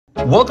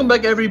Welcome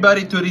back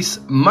everybody to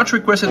this much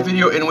requested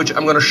video in which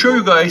I'm gonna show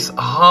you guys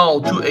how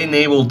to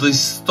enable this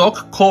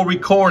stock call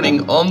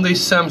recording on the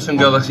Samsung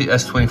Galaxy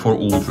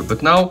S24 Ultra.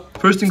 But now,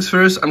 first things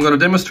first, I'm gonna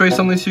demonstrate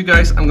something to you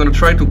guys. I'm gonna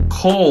try to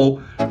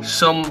call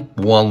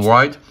someone,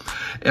 right?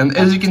 And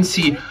as you can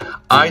see,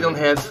 I don't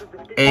have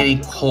any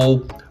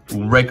call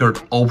record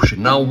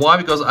option. Now, why?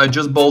 Because I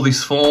just bought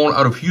this phone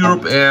out of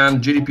Europe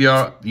and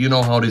GDPR, you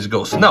know how this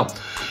goes. Now,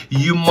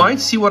 you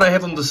might see what I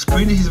have on the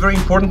screen. This is very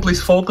important.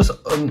 Please focus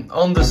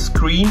on the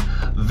screen.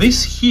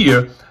 This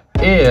here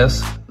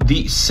is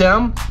the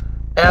SAM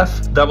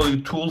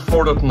FW Tool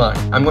 4.9.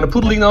 I'm gonna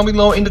put a link down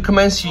below in the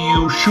comments.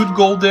 You should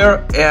go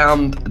there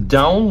and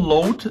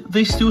download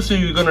this tool. So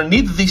you're gonna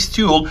need this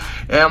tool,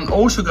 and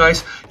also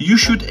guys, you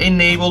should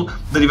enable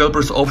the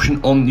developers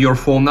option on your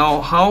phone.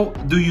 Now, how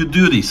do you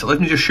do this? Let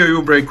me just show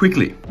you very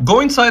quickly. Go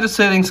inside the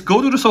settings, go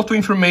to the software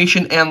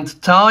information and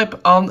type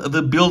on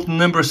the build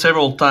number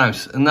several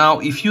times. Now,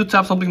 if you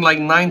tap something like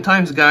 9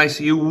 times, guys,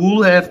 you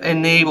will have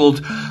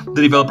enabled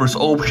the developers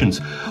options.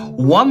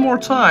 One more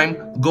time,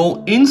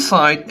 go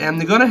inside and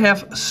you're gonna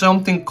have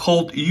something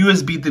called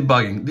USB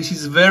debugging. This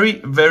is very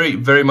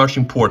much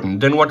important.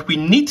 Then what we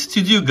need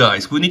to do,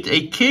 guys, we need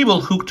a cable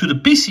hooked to the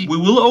PC. We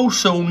will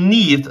also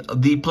need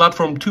the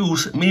platform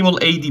tools, minimal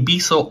ADB.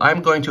 So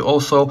I'm going to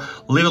also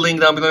leave a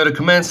link down below in the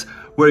comments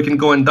where you can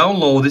go and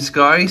download this,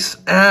 guys.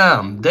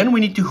 And then we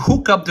need to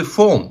hook up the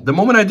phone. The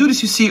moment I do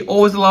this, you see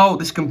always allow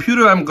this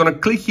computer. I'm gonna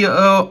click here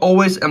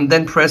always and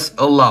then press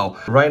allow.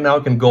 Right now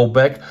I can go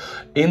back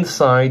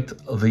inside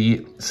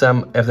the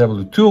SAM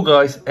FW tool,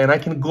 guys, and I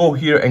can go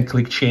here and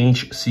click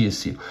change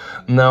CSC.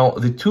 Now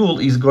the tool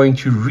is going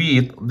to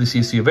read the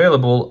CSC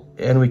available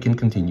and we can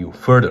continue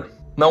further.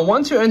 Now,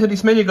 once you enter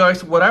this menu,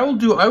 guys, what I will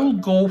do, I will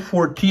go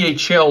for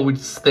THL, which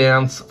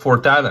stands for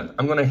Thailand.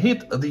 I'm gonna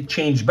hit the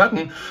change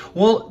button.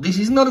 Well, this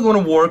is not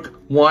gonna work.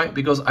 Why?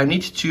 Because I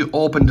need to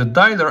open the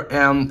dialer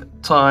and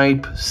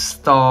type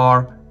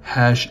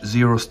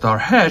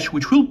 *#0*#,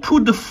 which will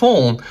put the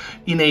phone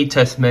in a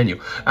test menu.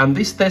 And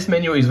this test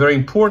menu is very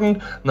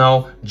important.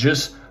 Now,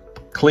 just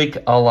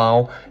click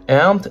allow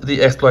and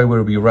the exploit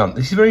will be run.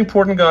 This is very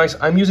important, guys.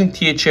 I'm using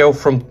THL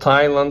from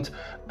Thailand.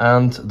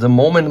 And the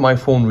moment my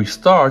phone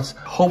restarts,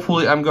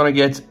 hopefully I'm gonna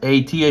get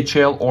a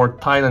THL or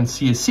Thailand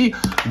CSC,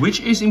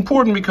 which is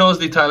important because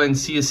the Thailand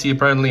CSC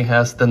apparently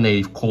has the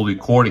native call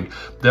recording.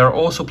 There are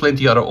also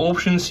plenty other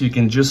options. You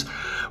can just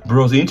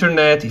browse the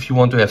internet if you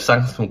want to have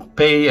Samsung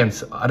Pay and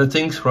other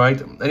things,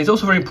 right? And it's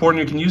also very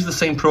important, you can use the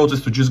same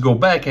process to just go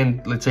back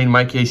and, let's say in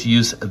my case,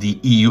 use the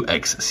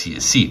EUX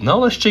CSC. Now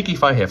let's check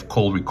if I have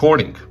call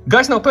recording.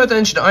 Guys, now pay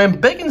attention. I am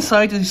back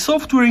inside the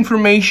software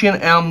information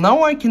and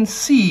now I can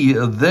see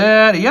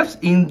that, yes,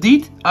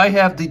 indeed, I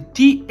have the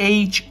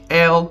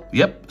THL,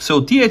 yep,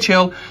 so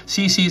THL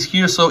CC is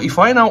here. So if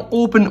I now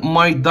open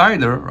my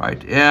dialer,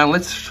 right, and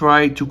let's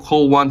try to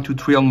call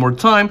 123 one more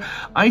time,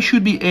 I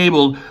should be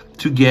able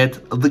to get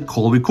the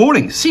call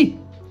recording. See,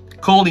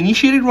 call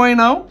initiated right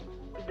now.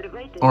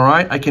 All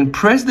right, I can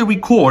press the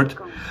record.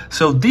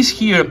 So this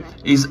here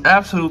is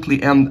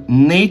absolutely and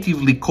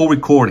natively call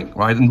recording,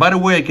 right? And by the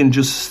way, I can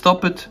just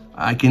stop it.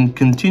 I can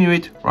continue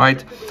it,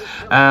 right?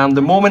 And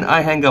the moment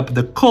I hang up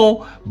the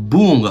call,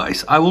 boom,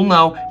 guys, I will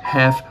now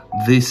have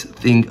this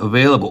thing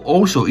available.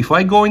 Also, if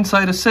I go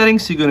inside the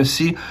settings, you're gonna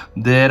see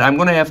that I'm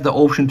gonna have the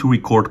option to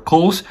record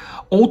calls,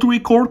 auto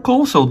record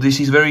calls. So this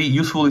is very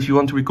useful if you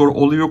want to record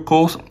all your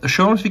calls. A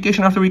show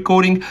notification after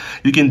recording.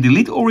 You can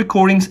delete all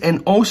recordings,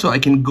 and also I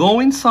can go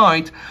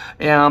inside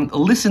and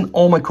listen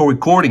all my call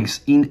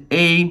recordings in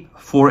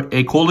for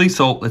a quality.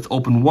 So let's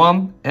open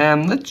one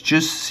and let's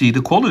just see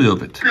the quality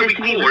of it. So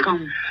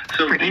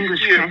for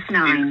English, press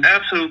 9.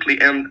 Absolutely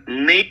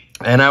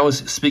and I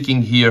was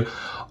speaking here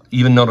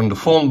even not on the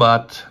phone,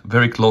 but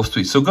very close to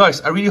it. So guys,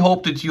 I really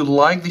hope that you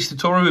like this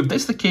tutorial. If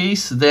that's the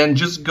case, then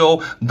just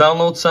go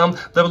download some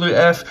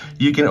WF.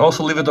 You can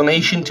also leave a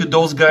donation to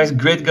those guys,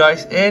 great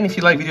guys. And if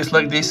you like videos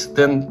like this,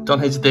 then don't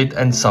hesitate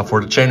and sub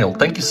for the channel.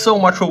 Thank you so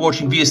much for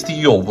watching.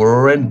 VST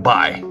over and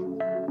bye.